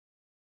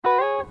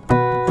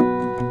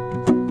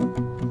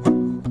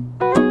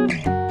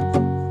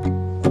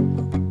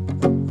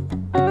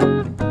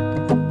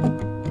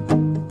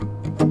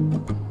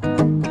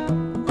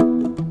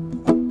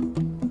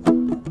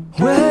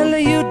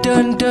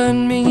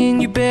me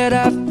and you bet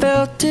I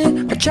felt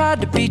it. I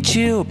tried to beat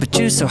you, but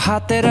you're so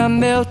hot that I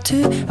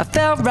melted. I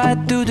fell right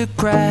through the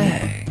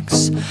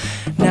cracks.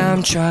 Now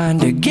I'm trying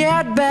to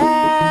get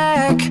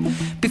back.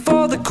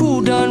 Before the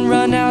cool done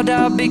run out,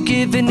 I'll be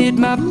giving it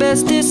my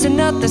bestest, and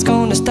nothing's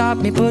gonna stop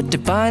me but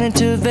divine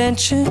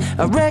intervention.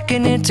 I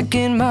reckon it's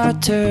again my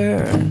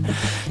turn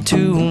to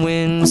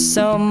win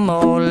some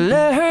or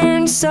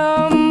learn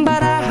some,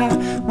 but I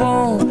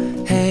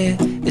won't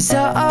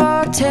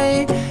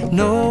hesitate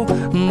no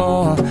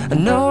more,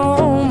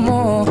 no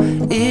more.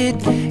 It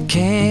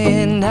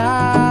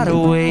cannot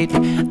wait.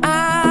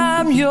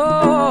 I'm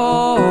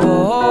yours.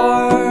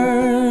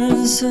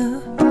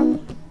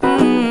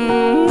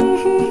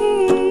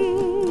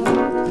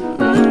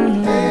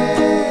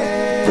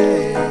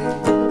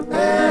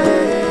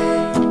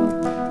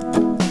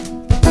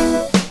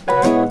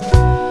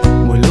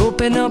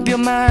 Open up your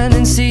mind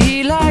and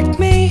see like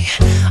me.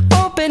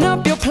 Open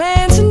up your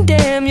plans and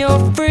damn, you're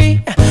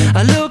free.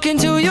 I look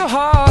into your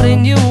heart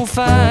and you'll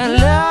find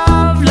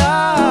love,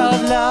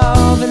 love,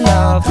 love, and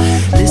love.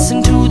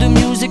 Listen to the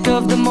music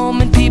of the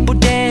moment, people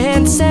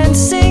dance and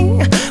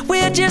sing.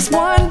 We're just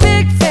one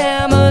big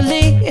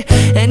family,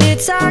 and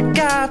it's our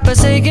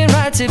God-forsaken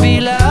right to be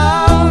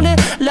loved.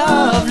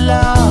 Love,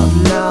 love,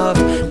 love,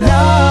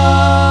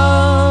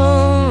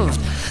 loved.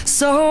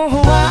 So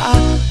I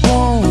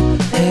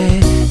won't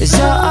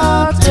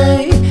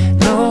hesitate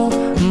no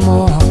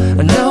more,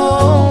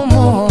 no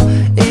more.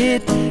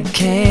 It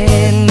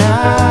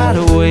cannot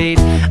wait.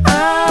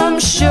 I'm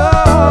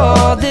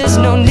sure there's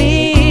no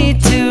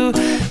need to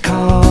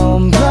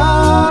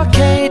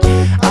complicate.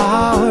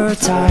 Our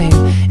time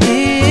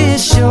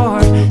is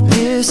short.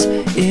 This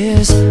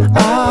is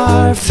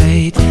our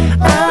fate.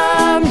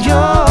 I'm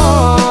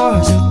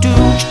yours. Do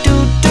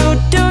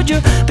you,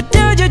 but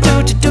do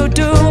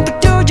you, but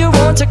do you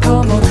want to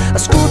come on? I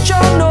scooch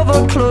on over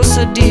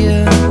closer,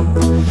 dear,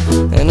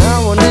 and I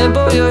will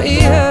nibble your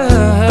ear.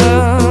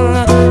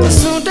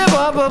 Soon the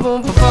boom, boom,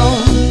 boom, boom.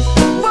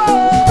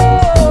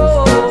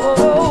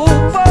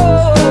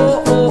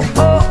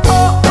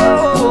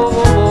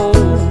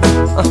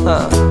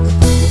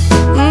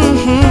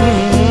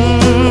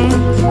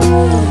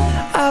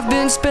 I've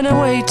been spending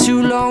way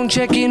too long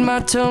checking my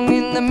tongue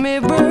in the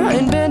mirror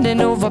and bending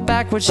over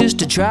backwards just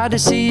to try to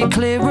see it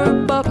clearer,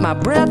 but my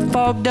breath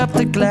fogged up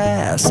the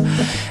glass,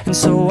 and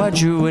so I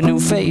drew a new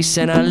face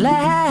and I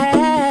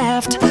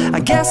laughed. I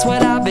guess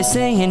what I'll be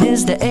saying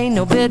is there ain't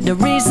no better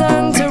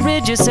reason to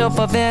rid yourself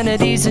of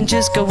vanities and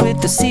just go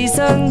with the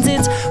seasons.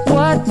 It's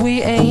what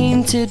we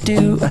aim to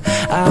do.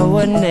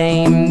 Our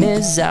name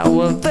is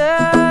our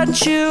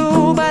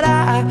virtue, but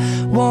I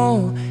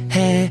won't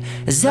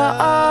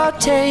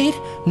hesitate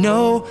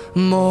no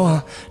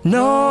more,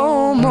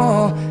 no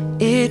more.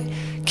 It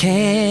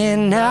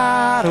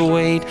cannot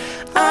wait.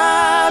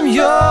 I'm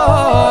yours.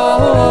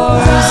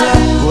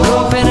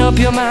 Well, open up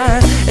your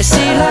mind and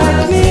see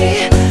like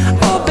me.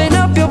 Open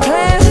up your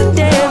plans and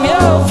damn,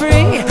 you're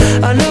free.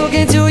 I look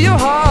into your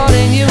heart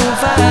and you'll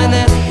find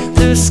that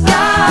the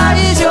sky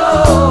is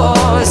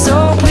yours.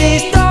 So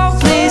please don't,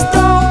 please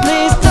don't,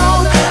 please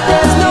don't.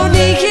 There's no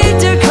need here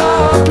to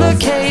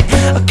complicate,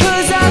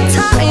 'cause our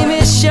time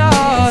is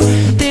short.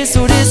 This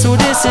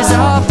is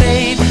our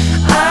fate.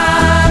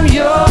 I'm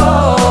yours.